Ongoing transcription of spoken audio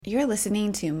You're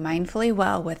listening to Mindfully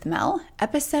Well with Mel,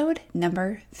 episode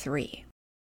number 3.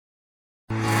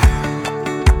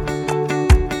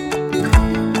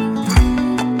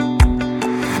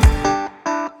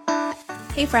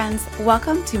 Hey friends,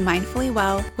 welcome to Mindfully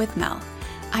Well with Mel.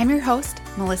 I'm your host,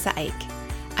 Melissa Ike.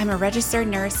 I'm a registered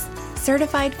nurse,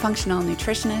 certified functional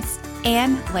nutritionist,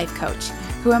 and life coach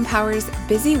who empowers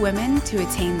busy women to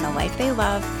attain the life they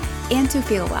love and to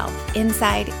feel well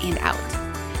inside and out.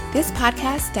 This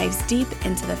podcast dives deep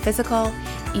into the physical,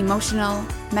 emotional,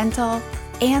 mental,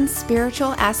 and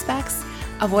spiritual aspects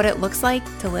of what it looks like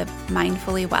to live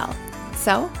mindfully well.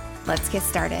 So, let's get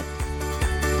started.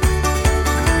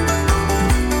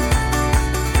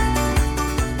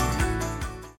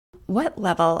 What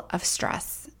level of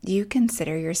stress do you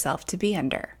consider yourself to be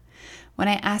under? When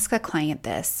I ask a client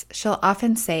this, she'll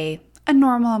often say a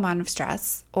normal amount of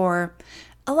stress or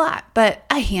a lot, but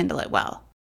I handle it well.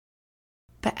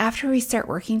 But after we start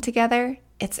working together,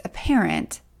 it's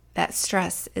apparent that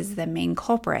stress is the main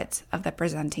culprit of the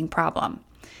presenting problem,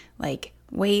 like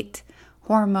weight,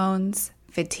 hormones,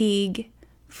 fatigue,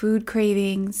 food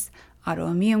cravings,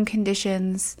 autoimmune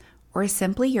conditions, or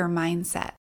simply your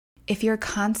mindset. If you're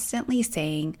constantly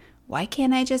saying, "Why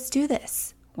can't I just do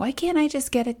this? Why can't I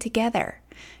just get it together?"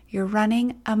 You're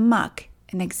running amok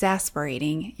and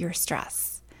exasperating your stress.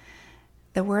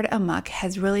 The word amok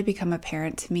has really become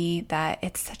apparent to me that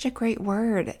it's such a great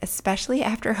word, especially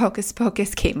after Hocus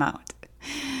Pocus came out.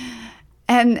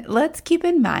 And let's keep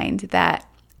in mind that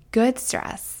good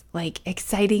stress, like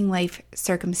exciting life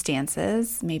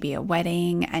circumstances, maybe a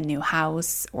wedding, a new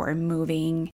house, or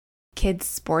moving, kids'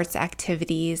 sports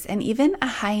activities, and even a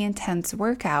high-intense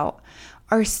workout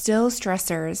are still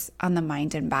stressors on the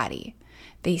mind and body.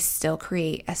 They still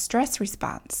create a stress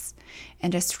response.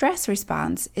 And a stress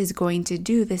response is going to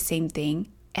do the same thing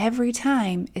every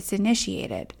time it's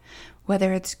initiated,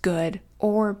 whether it's good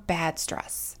or bad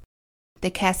stress.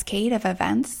 The cascade of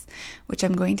events, which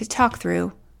I'm going to talk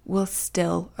through, will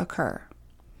still occur.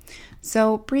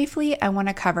 So briefly, I want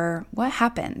to cover what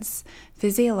happens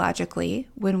physiologically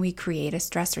when we create a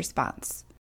stress response.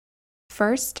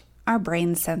 First, our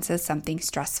brain senses something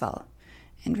stressful.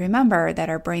 And remember that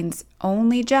our brain's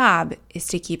only job is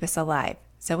to keep us alive,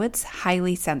 so it's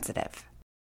highly sensitive.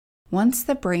 Once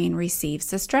the brain receives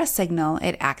the stress signal,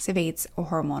 it activates a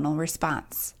hormonal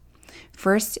response.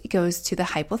 First, it goes to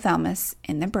the hypothalamus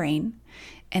in the brain,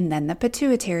 and then the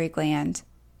pituitary gland,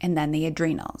 and then the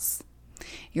adrenals.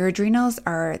 Your adrenals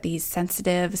are these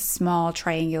sensitive, small,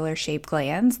 triangular-shaped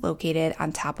glands located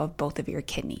on top of both of your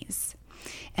kidneys.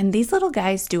 And these little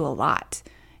guys do a lot,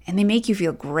 and they make you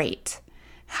feel great.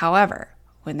 However,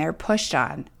 when they're pushed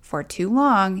on for too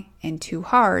long and too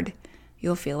hard,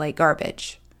 you'll feel like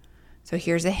garbage. So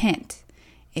here's a hint.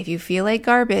 If you feel like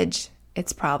garbage,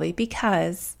 it's probably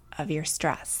because of your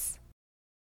stress.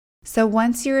 So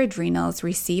once your adrenals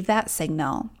receive that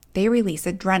signal, they release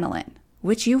adrenaline,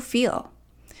 which you feel.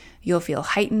 You'll feel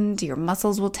heightened, your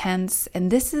muscles will tense, and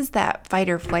this is that fight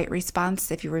or flight response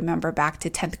if you remember back to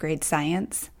 10th grade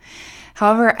science.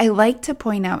 However, I like to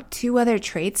point out 2 other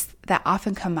traits that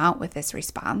often come out with this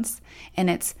response, and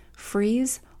it's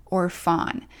freeze or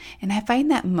fawn. And I find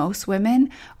that most women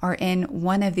are in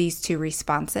one of these 2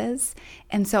 responses,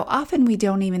 and so often we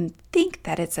don't even think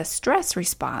that it's a stress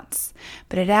response,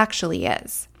 but it actually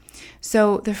is.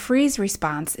 So the freeze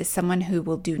response is someone who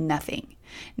will do nothing,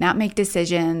 not make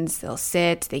decisions. They'll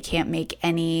sit, they can't make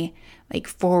any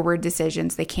forward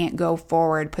decisions. They can't go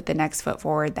forward, put the next foot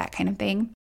forward, that kind of thing.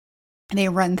 They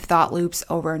run thought loops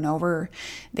over and over.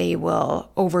 They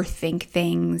will overthink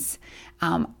things.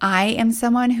 I am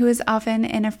someone who is often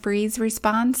in a freeze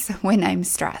response when I'm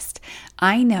stressed.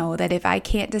 I know that if I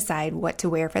can't decide what to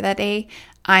wear for that day,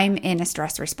 I'm in a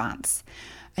stress response.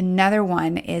 Another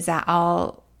one is that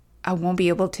I won't be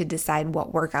able to decide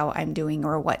what workout I'm doing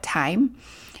or what time.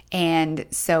 And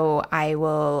so I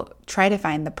will try to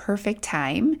find the perfect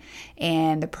time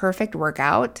and the perfect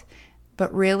workout,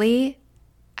 but really,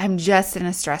 I'm just in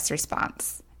a stress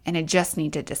response and I just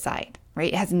need to decide,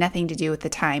 right? It has nothing to do with the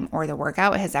time or the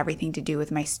workout. It has everything to do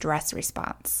with my stress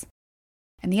response.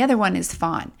 And the other one is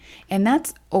fawn, and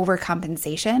that's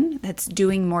overcompensation. That's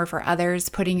doing more for others,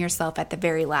 putting yourself at the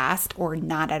very last or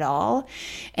not at all.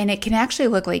 And it can actually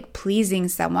look like pleasing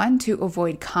someone to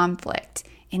avoid conflict.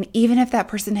 And even if that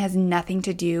person has nothing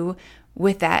to do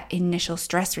with that initial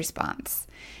stress response,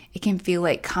 it can feel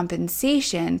like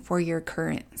compensation for your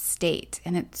current state,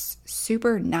 and it's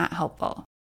super not helpful.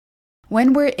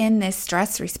 When we're in this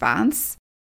stress response,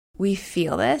 we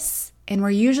feel this, and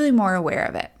we're usually more aware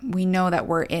of it. We know that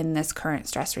we're in this current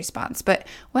stress response, but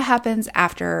what happens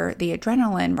after the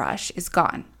adrenaline rush is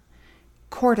gone?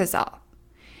 cortisol.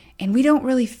 And we don't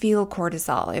really feel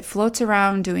cortisol. It floats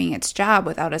around doing its job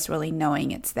without us really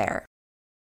knowing it's there.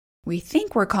 We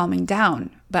think we're calming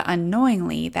down, but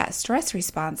unknowingly, that stress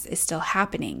response is still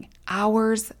happening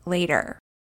hours later.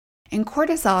 And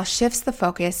cortisol shifts the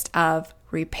focus of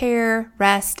repair,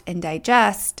 rest, and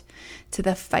digest to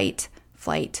the fight,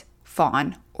 flight,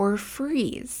 fawn, or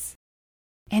freeze.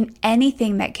 And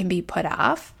anything that can be put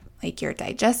off, like your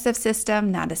digestive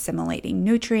system not assimilating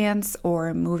nutrients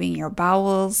or moving your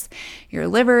bowels, your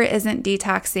liver isn't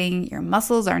detoxing, your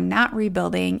muscles are not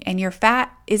rebuilding, and your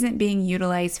fat isn't being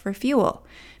utilized for fuel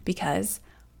because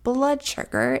blood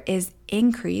sugar is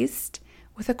increased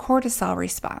with a cortisol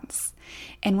response.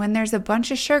 And when there's a bunch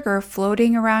of sugar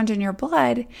floating around in your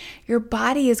blood, your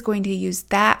body is going to use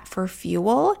that for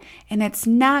fuel, and it's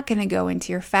not going to go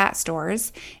into your fat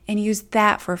stores and use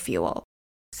that for fuel.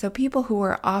 So people who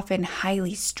are often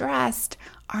highly stressed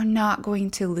are not going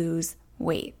to lose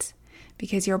weight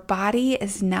because your body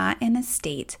is not in a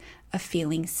state of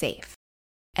feeling safe.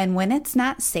 And when it's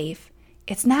not safe,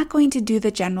 it's not going to do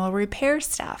the general repair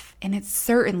stuff, and it's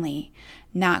certainly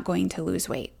not going to lose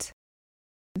weight.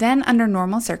 Then, under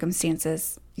normal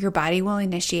circumstances, your body will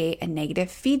initiate a negative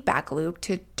feedback loop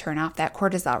to turn off that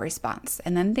cortisol response.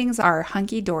 And then things are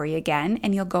hunky-dory again,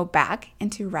 and you'll go back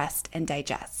into rest and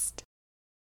digest.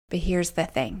 But here's the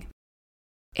thing.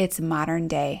 It's modern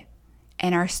day,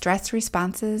 and our stress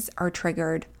responses are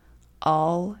triggered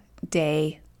all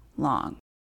day long.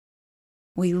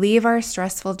 We leave our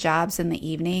stressful jobs in the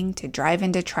evening to drive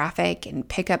into traffic and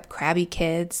pick up crabby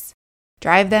kids,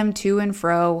 drive them to and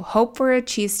fro, hope for a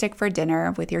cheese stick for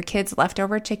dinner with your kids'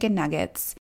 leftover chicken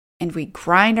nuggets, and we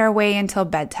grind our way until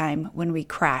bedtime when we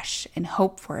crash and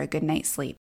hope for a good night's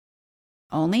sleep.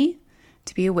 Only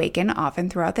to be awakened often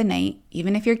throughout the night,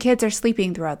 even if your kids are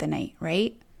sleeping throughout the night,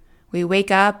 right? We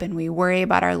wake up and we worry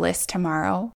about our list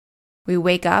tomorrow. We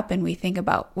wake up and we think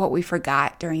about what we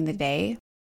forgot during the day.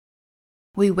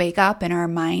 We wake up and our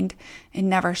mind, it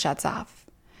never shuts off,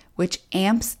 which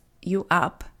amps you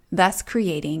up, thus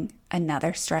creating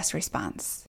another stress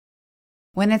response.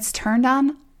 When it's turned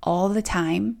on all the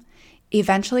time,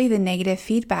 eventually the negative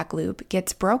feedback loop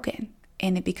gets broken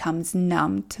and it becomes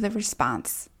numb to the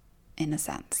response, in a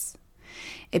sense.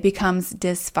 It becomes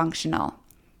dysfunctional,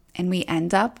 and we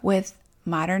end up with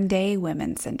modern day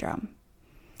women syndrome.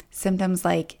 Symptoms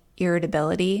like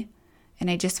irritability, and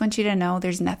I just want you to know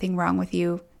there's nothing wrong with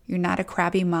you. You're not a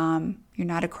crabby mom. You're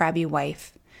not a crabby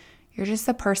wife. You're just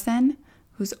a person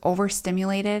who's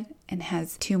overstimulated and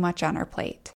has too much on her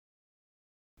plate.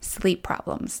 Sleep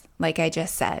problems, like I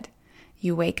just said.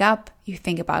 You wake up, you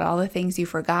think about all the things you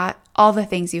forgot, all the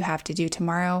things you have to do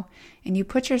tomorrow, and you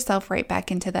put yourself right back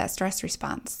into that stress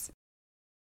response.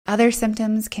 Other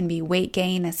symptoms can be weight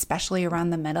gain, especially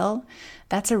around the middle.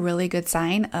 That's a really good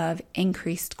sign of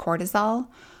increased cortisol,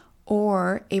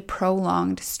 or a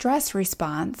prolonged stress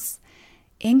response,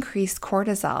 increased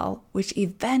cortisol, which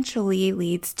eventually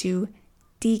leads to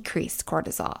decreased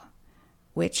cortisol,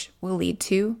 which will lead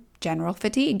to general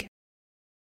fatigue.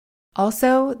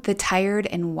 Also, the tired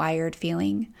and wired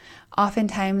feeling.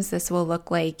 Oftentimes, this will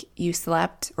look like you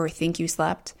slept or think you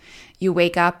slept. You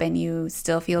wake up and you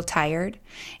still feel tired,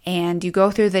 and you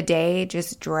go through the day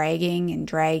just dragging and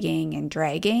dragging and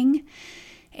dragging.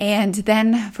 And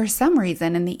then, for some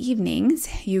reason, in the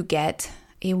evenings, you get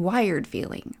a wired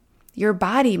feeling. Your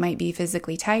body might be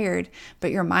physically tired,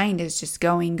 but your mind is just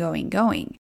going.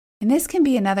 And this can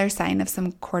be another sign of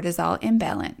some cortisol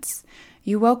imbalance.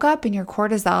 You woke up and your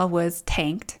cortisol was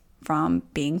tanked from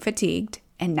being fatigued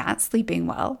and not sleeping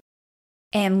well.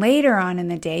 And later on in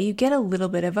the day, you get a little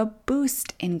bit of a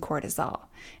boost in cortisol.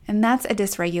 And that's a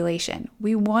dysregulation.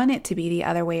 We want it to be the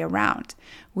other way around.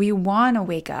 We want to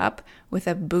wake up with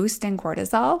a boost in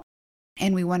cortisol,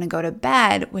 and we want to go to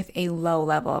bed with a low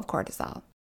level of cortisol.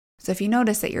 So if you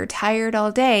notice that you're tired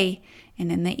all day,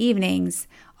 and in the evenings,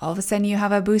 all of a sudden you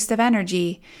have a boost of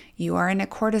energy, you are in a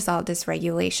cortisol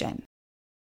dysregulation.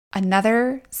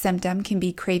 Another symptom can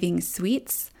be craving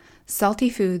sweets, salty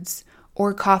foods,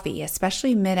 or coffee,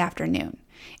 especially mid-afternoon.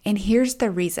 And here's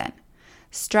the reason.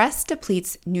 Stress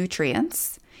depletes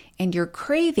nutrients, and your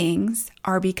cravings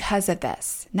are because of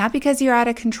this, not because you're out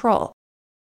of control.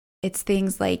 It's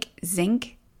things like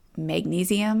zinc,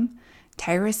 magnesium,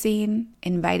 tyrosine,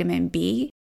 and vitamin B.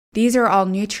 These are all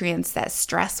nutrients that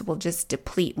stress will just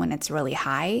deplete when it's really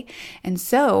high. And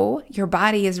so your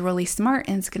body is really smart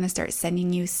and it's going to start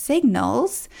sending you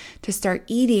signals to start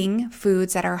eating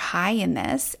foods that are high in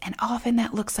this. And often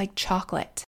that looks like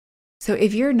chocolate. So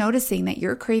if you're noticing that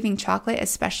you're craving chocolate,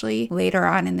 especially later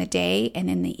on in the day and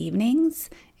in the evenings,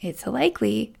 It's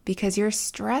likely because your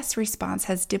stress response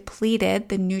has depleted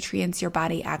the nutrients your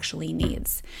body actually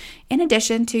needs. In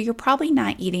addition to, you're probably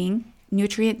not eating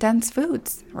nutrient-dense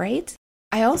foods, right?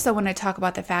 I also want to talk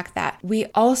about the fact that we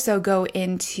also go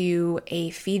into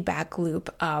a feedback loop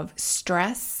of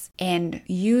stress and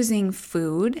using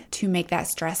food to make that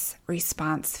stress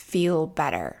response feel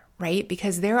better, right?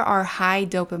 Because there are high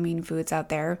dopamine foods out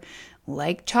there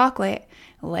like chocolate,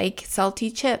 like salty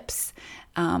chips,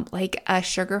 like a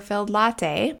sugar-filled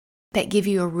latte that give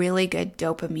you a really good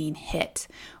dopamine hit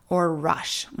or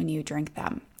rush when you drink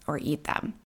them or eat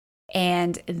them.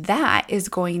 And that is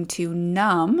going to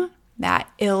numb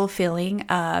that ill feeling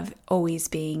of always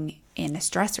being in a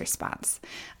stress response,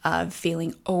 of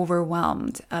feeling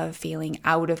overwhelmed, of feeling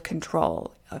out of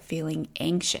control, of feeling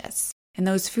anxious. And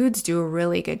those foods do a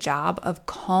really good job of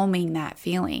calming that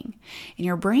feeling. And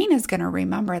your brain is going to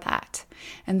remember that.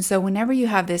 And so whenever you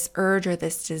have this urge or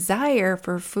this desire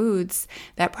for foods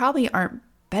that probably aren't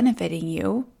benefiting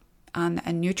you on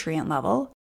a nutrient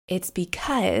level, it's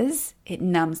because it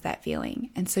numbs that feeling.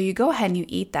 And so you go ahead and you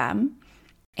eat them.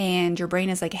 And your brain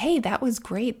is like, hey, that was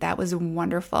great. That was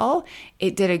wonderful.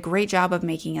 It did a great job of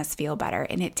making us feel better.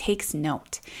 And it takes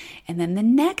note. And then the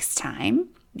next time,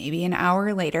 maybe an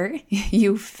hour later,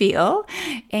 you feel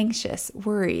anxious,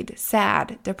 worried,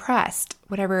 sad, depressed,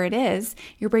 whatever it is,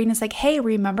 your brain is like, hey,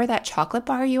 remember that chocolate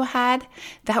bar you had?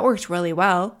 That worked really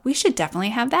well. We should definitely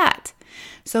have that.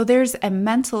 So there's a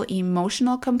mental,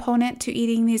 emotional component to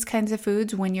eating these kinds of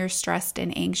foods when you're stressed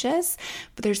and anxious,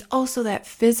 but there's also that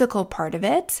physical part of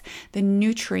it, the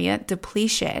nutrient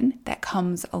depletion that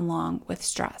comes along with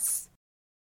stress.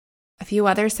 A few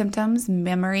other symptoms: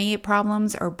 memory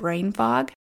problems or brain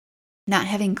fog, not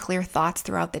having clear thoughts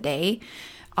throughout the day.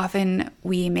 Often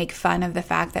we make fun of the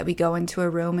fact that we go into a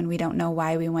room and we don't know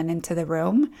why we went into the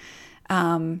room.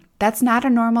 That's not a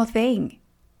normal thing.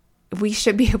 We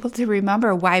should be able to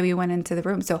remember why we went into the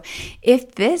room. So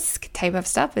if this type of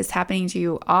stuff is happening to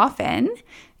you often,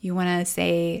 you want to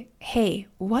say, hey,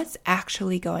 what's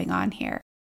actually going on here?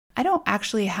 I don't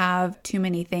actually have too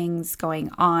many things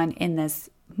going on in this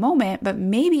moment, but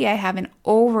maybe I have an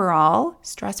overall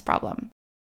stress problem.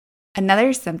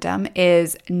 Another symptom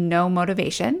is no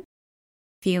motivation,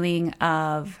 feeling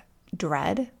of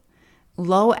dread,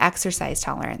 low exercise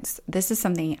tolerance. This is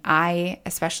something I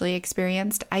especially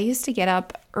experienced. I used to get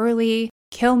up early,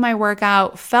 kill my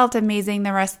workout, felt amazing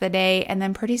the rest of the day, and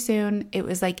then pretty soon it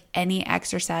was like any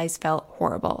exercise felt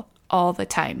horrible all the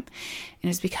time. And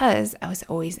it's because I was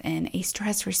always in a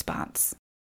stress response.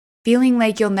 Feeling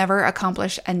like you'll never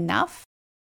accomplish enough,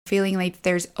 feeling like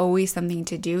there's always something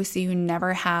to do, so you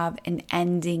never have an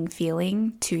ending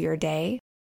feeling to your day,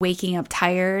 waking up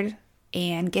tired,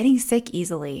 and getting sick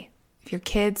easily. If your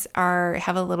kids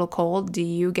have a little cold, do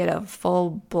you get a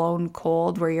full-blown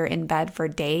cold where you're in bed for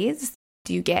days?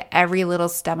 Do you get every little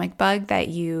stomach bug that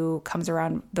comes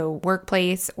around the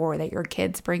workplace or that your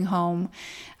kids bring home?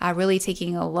 Really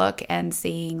taking a look and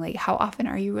seeing like how often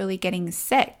are you really getting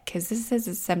sick? Because this is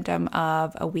a symptom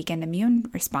of a weakened immune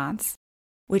response,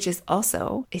 which is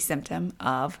also a symptom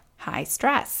of high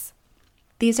stress.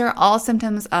 These are all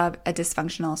symptoms of a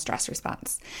dysfunctional stress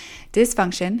response.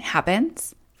 Dysfunction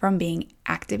happens from being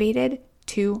activated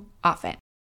too often.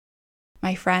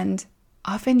 My friend,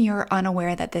 often you're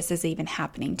unaware that this is even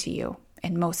happening to you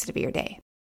in most of your day.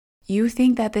 You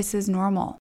think that this is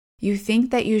normal. You think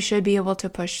that you should be able to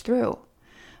push through.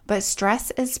 But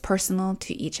stress is personal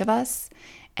to each of us,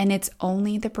 and it's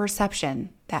only the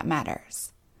perception that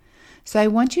matters. So I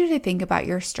want you to think about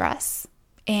your stress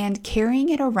and carrying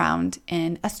it around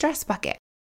in a stress bucket.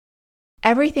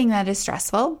 Everything that is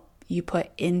stressful, you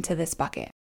put into this bucket.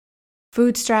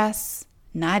 Food stress,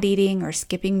 not eating or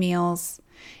skipping meals,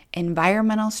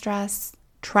 environmental stress,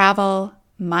 travel,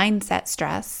 mindset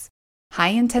stress, high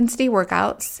intensity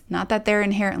workouts, not that they're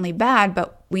inherently bad,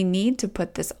 but we need to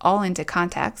put this all into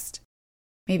context.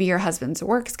 Maybe your husband's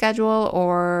work schedule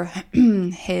or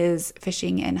his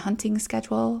fishing and hunting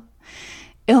schedule,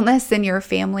 illness in your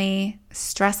family,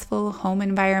 stressful home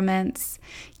environments,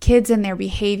 kids and their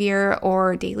behavior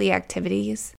or daily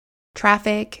activities,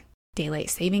 traffic, daylight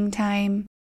saving time,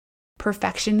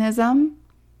 perfectionism,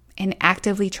 and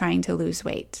actively trying to lose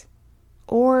weight,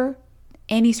 or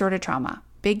any sort of trauma,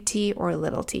 big T or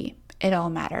little t. It all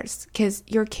matters because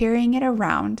you're carrying it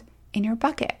around in your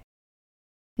bucket.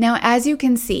 Now, as you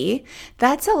can see,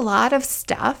 that's a lot of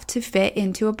stuff to fit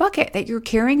into a bucket that you're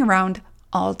carrying around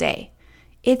all day.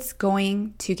 It's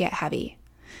going to get heavy.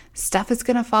 Stuff is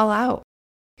going to fall out.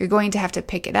 You're going to have to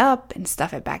pick it up and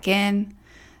stuff it back in.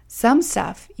 Some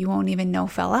stuff you won't even know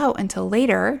fell out until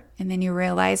later, and then you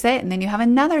realize it, and then you have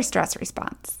another stress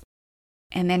response.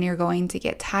 And then you're going to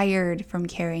get tired from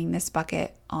carrying this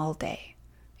bucket all day.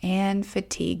 And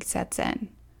fatigue sets in.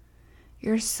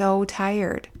 You're so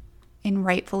tired, and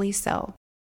rightfully so.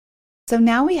 So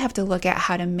now we have to look at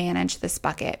how to manage this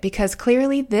bucket, because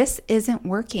clearly this isn't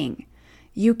working.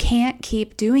 You can't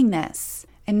keep doing this.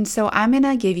 And so I'm going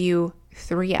to give you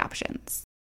 3 options.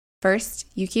 First,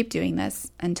 you keep doing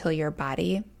this until your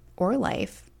body or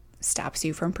life stops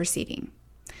you from proceeding.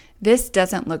 This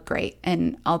doesn't look great,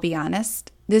 and I'll be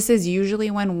honest, this is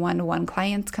usually when one-to-one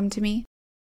clients come to me.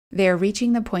 They're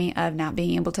reaching the point of not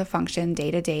being able to function day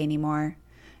to day anymore.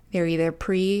 They're either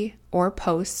pre or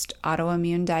post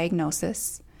autoimmune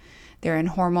diagnosis. They're in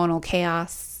hormonal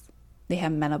chaos. They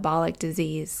have metabolic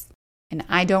disease. And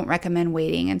I don't recommend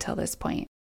waiting until this point.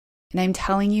 And I'm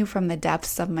telling you from the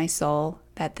depths of my soul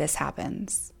that this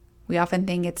happens. We often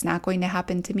think it's not going to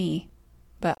happen to me,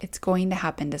 but it's going to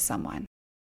happen to someone.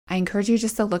 I encourage you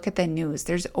just to look at the news.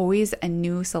 There's always a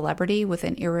new celebrity with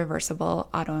an irreversible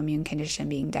autoimmune condition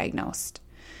being diagnosed.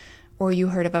 Or you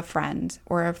heard of a friend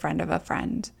or a friend of a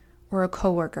friend or a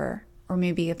coworker or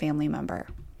maybe a family member.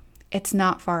 It's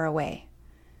not far away.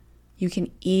 You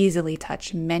can easily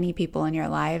touch many people in your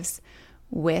lives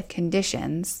with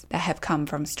conditions that have come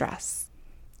from stress.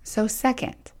 So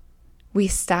second, we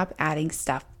stop adding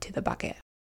stuff to the bucket.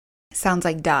 Sounds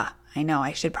like duh. I know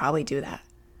I should probably do that.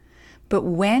 But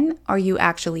when are you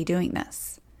actually doing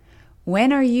this?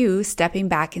 When are you stepping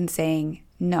back and saying,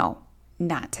 no,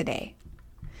 not today?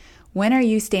 When are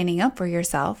you standing up for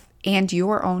yourself and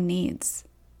your own needs?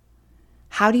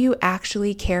 How do you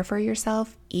actually care for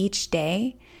yourself each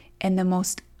day in the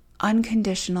most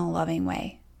unconditional, loving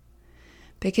way?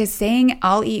 Because saying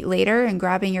I'll eat later and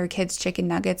grabbing your kids' chicken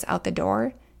nuggets out the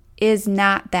door is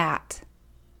not that.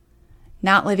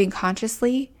 Not living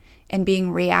consciously and being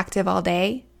reactive all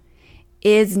day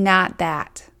is not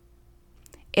that.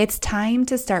 It's time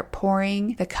to start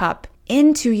pouring the cup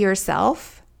into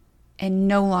yourself and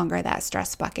no longer that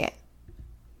stress bucket.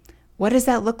 What does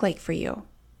that look like for you?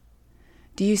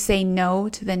 Do you say no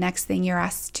to the next thing you're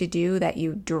asked to do that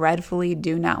you dreadfully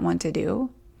do not want to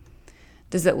do?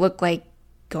 Does it look like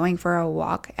going for a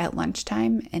walk at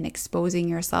lunchtime and exposing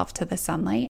yourself to the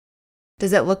sunlight?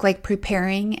 Does it look like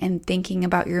preparing and thinking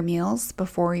about your meals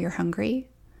before you're hungry?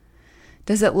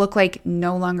 Does it look like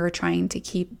no longer trying to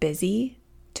keep busy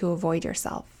to avoid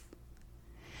yourself?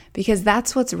 Because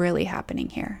that's what's really happening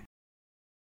here.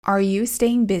 Are you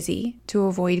staying busy to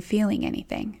avoid feeling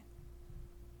anything?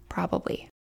 Probably.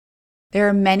 There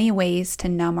are many ways to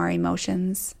numb our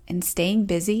emotions, and staying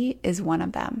busy is one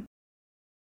of them.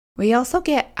 We also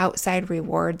get outside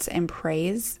rewards and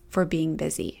praise for being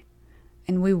busy,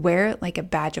 and we wear it like a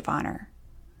badge of honor.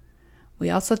 We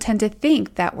also tend to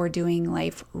think that we're doing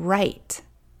life right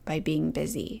by being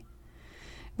busy.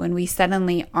 When we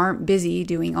suddenly aren't busy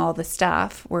doing all the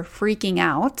stuff, we're freaking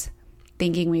out,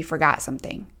 thinking we forgot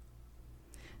something.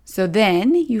 So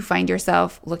then you find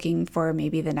yourself looking for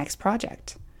maybe the next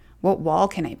project. What wall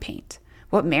can I paint?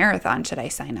 What marathon should I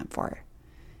sign up for?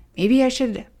 Maybe I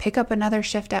should pick up another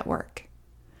shift at work.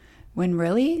 When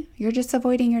really, you're just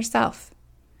avoiding yourself.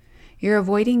 You're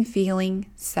avoiding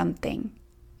feeling something,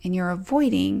 and you're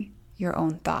avoiding your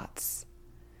own thoughts.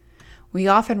 We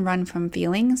often run from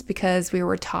feelings because we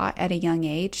were taught at a young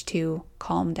age to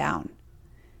calm down,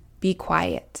 be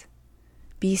quiet,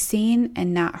 be seen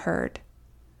and not heard.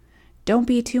 Don't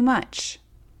be too much.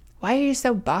 Why are you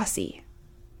so bossy?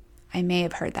 I may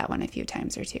have heard that one a few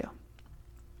times or two.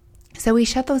 So we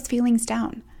shut those feelings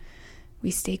down.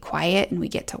 We stay quiet and we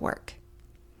get to work.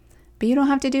 But you don't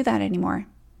have to do that anymore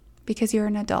because you're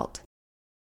an adult.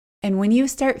 And when you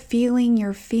start feeling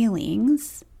your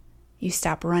feelings, you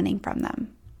stop running from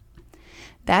them.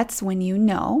 That's when you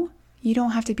know you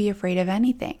don't have to be afraid of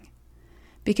anything,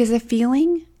 because a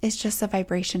feeling is just a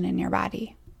vibration in your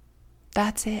body.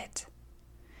 That's it.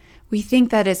 We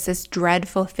think that it's this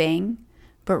dreadful thing,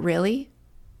 but really,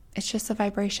 it's just a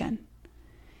vibration.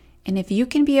 And if you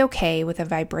can be okay with a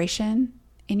vibration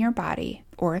in your body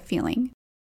or a feeling,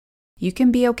 you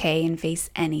can be okay and face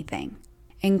anything,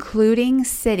 including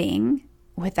sitting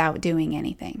without doing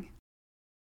anything.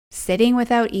 Sitting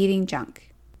without eating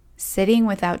junk. Sitting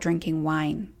without drinking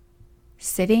wine.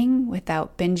 Sitting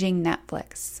without binging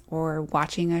Netflix or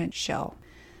watching a show.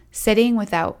 Sitting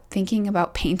without thinking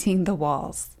about painting the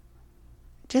walls.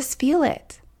 Just feel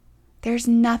it. There's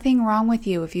nothing wrong with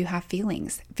you if you have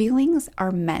feelings. Feelings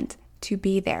are meant to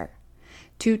be there,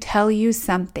 to tell you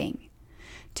something,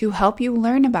 to help you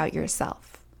learn about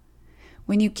yourself.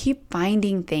 When you keep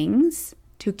finding things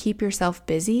to keep yourself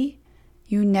busy,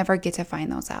 you never get to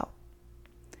find those out.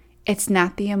 It's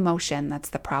not the emotion that's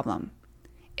the problem.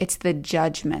 It's the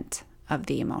judgment of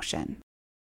the emotion.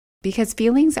 Because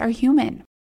feelings are human.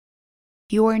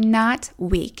 You are not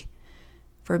weak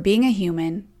for being a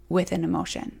human with an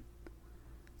emotion.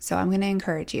 So I'm going to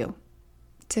encourage you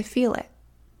to feel it.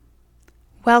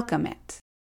 Welcome it.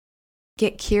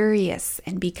 Get curious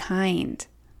and be kind.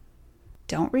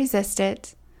 Don't resist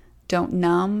it. Don't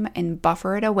numb and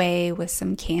buffer it away with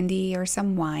some candy or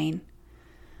some wine.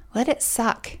 Let it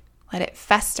suck. Let it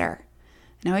fester.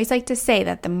 And I always like to say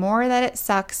that the more that it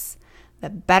sucks, the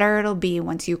better it'll be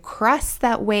once you crest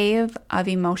that wave of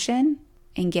emotion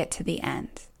and get to the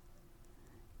end.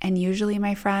 And usually,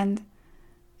 my friend,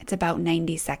 it's about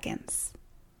 90 seconds.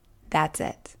 That's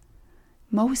it.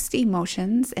 Most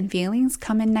emotions and feelings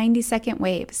come in 90-second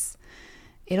waves.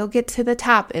 It'll get to the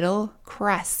top. It'll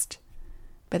crest.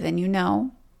 But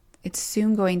then it's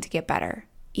soon going to get better,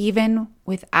 even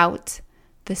without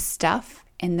the stuff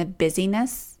and the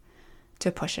busyness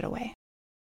to push it away.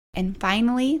 And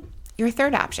finally, your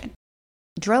third option.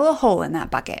 Drill a hole in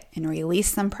that bucket and release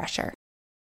some pressure.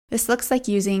 This looks like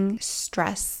using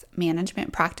stress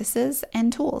management practices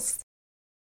and tools.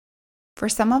 For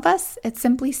some of us, it's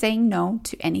simply saying no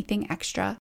to anything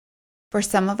extra. For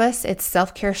some of us, it's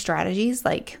self-care strategies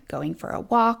like going for a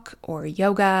walk or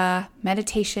yoga,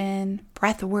 meditation,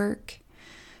 breath work.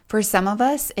 For some of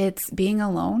us, it's being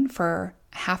alone for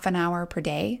half an hour per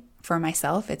day. For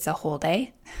myself, it's a whole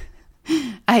day.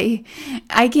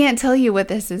 I can't tell you what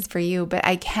this is for you, but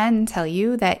I can tell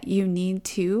you that you need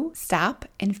to stop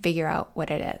and figure out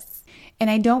what it is. And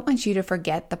I don't want you to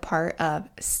forget the part of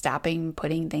stopping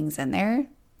putting things in there,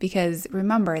 because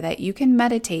remember that you can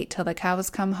meditate till the cows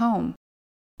come home.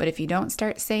 But if you don't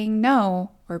start saying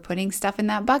no or putting stuff in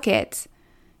that bucket,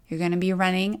 you're going to be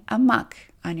running amok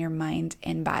on your mind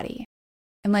and body.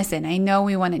 And listen, I know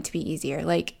we want it to be easier.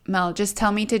 Like, Mel, just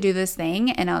tell me to do this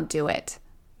thing and I'll do it.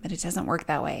 But it doesn't work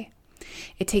that way.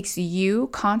 It takes you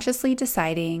consciously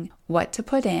deciding what to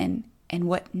put in and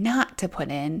what not to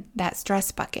put in that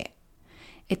stress bucket.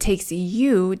 It takes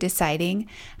you deciding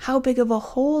how big of a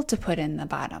hole to put in the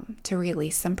bottom to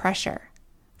release some pressure.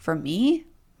 For me,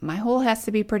 my hole has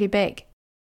to be pretty big.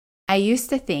 I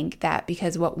used to think that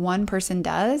because what one person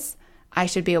does, I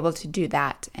should be able to do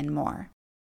that and more.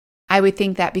 I would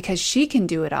think that because she can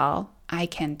do it all, I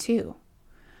can too.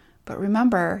 But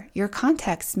remember, your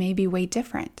context may be way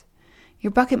different.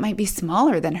 Your bucket might be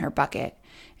smaller than her bucket,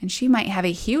 and she might have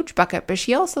a huge bucket, but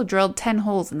she also drilled 10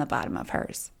 holes in the bottom of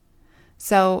hers.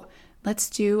 So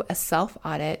let's do a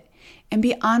self-audit and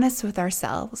be honest with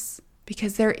ourselves,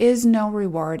 because there is no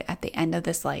reward at the end of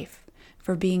this life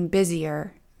for being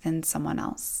busier than someone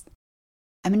else.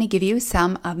 I'm going to give you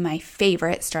some of my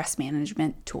favorite stress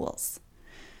management tools.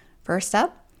 First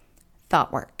up,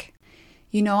 thought work.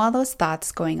 You know all those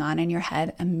thoughts going on in your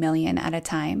head a million at a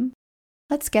time?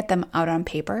 Let's get them out on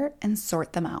paper and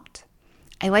sort them out.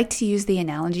 I like to use the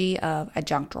analogy of a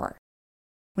junk drawer.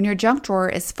 When your junk drawer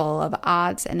is full of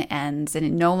odds and ends and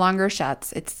it no longer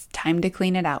shuts, it's time to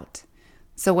clean it out.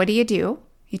 So what do?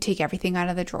 You take everything out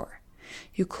of the drawer.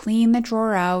 You clean the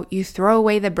drawer out, you throw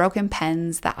away the broken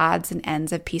pens, the odds and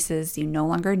ends of pieces you no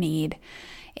longer need,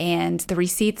 and the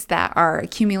receipts that are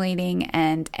accumulating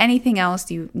and anything else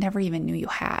you never even knew you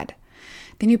had.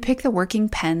 Then you pick the working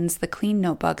pens, the clean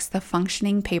notebooks, the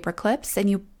functioning paper clips, and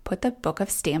you put the book of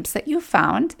stamps that you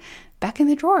found back in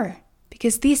the drawer,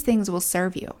 because these things will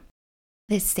serve you.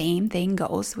 The same thing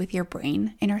goes with your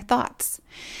brain and your thoughts.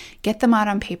 Get them out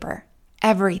on paper,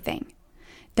 everything.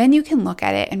 Then you can look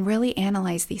at it and really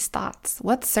analyze these thoughts.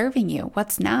 What's serving you?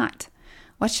 What's not?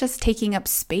 What's just taking up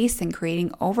space and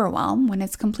creating overwhelm when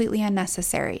it's completely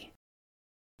unnecessary?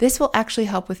 This will actually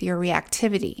help with your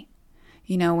reactivity.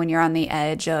 You know, when you're on the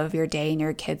edge of your day and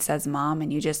your kid says mom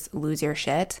and you just lose your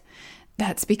shit,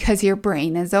 that's because your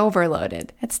brain is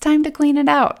overloaded. It's time to clean it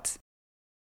out.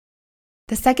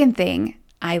 The second thing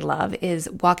I love is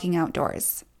walking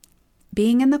outdoors.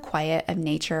 Being in the quiet of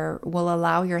nature will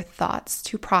allow your thoughts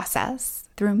to process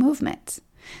through movement.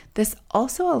 This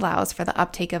also allows for the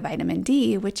uptake of vitamin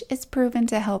D, which is proven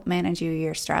to help manage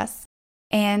your stress.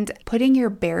 And putting your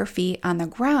bare feet on the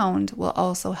ground will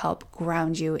also help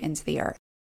ground you into the earth.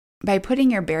 By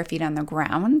putting your bare feet on the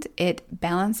ground, it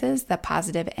balances the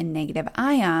positive and negative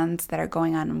ions that are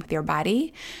going on with your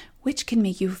body, which can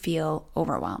make you feel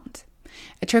overwhelmed.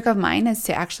 A trick of mine is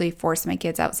to actually force my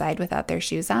kids outside without their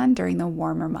shoes on during the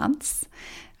warmer months.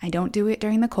 I don't do it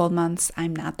during the cold months.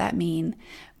 I'm not that mean,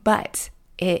 but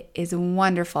it is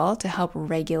wonderful to help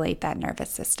regulate that nervous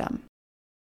system.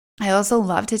 I also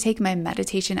love to take my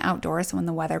meditation outdoors when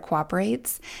the weather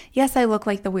cooperates. Yes, I look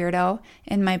like the weirdo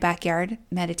in my backyard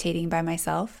meditating by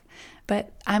myself,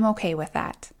 but I'm okay with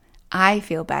that. I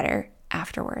feel better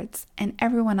afterwards, and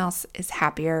everyone else is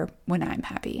happier when I'm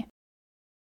happy.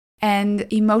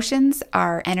 And emotions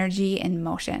are energy in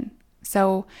motion.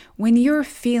 So when you're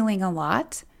feeling a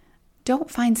lot, don't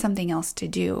find something else to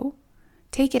do.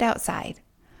 Take it outside.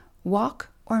 Walk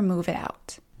or move it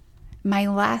out. My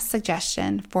last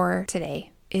suggestion for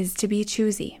today is to be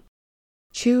choosy.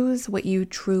 Choose what you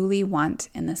truly want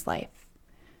in this life.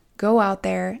 Go out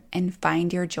there and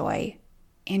find your joy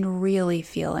and really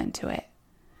feel into it.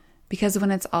 Because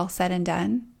when it's all said and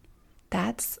done,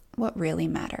 that's what really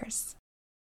matters.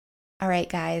 All right,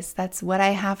 guys, that's what I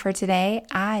have for today.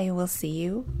 I will see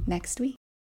you next week.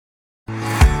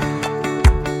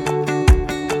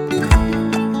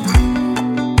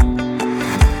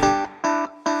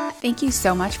 Thank you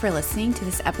so much for listening to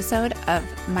this episode of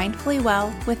Mindfully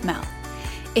Well with Mel.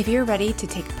 If you're ready to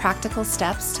take practical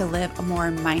steps to live a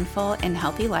more mindful and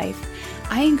healthy life,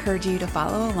 I encourage you to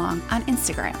follow along on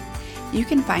Instagram. You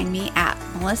can find me at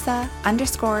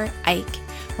Melissa_Ike,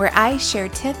 where I share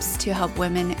tips to help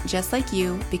women just like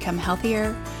you become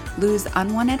healthier, lose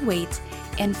unwanted weight,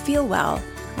 and feel well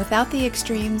without the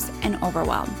extremes and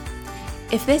overwhelm.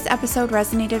 If this episode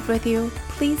resonated with you,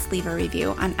 please leave a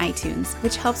review on iTunes,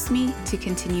 which helps me to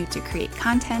continue to create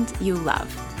content you love.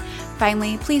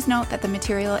 Finally, please note that the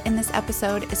material in this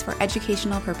episode is for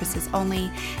educational purposes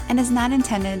only and is not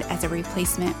intended as a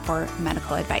replacement for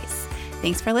medical advice.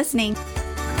 Thanks for listening.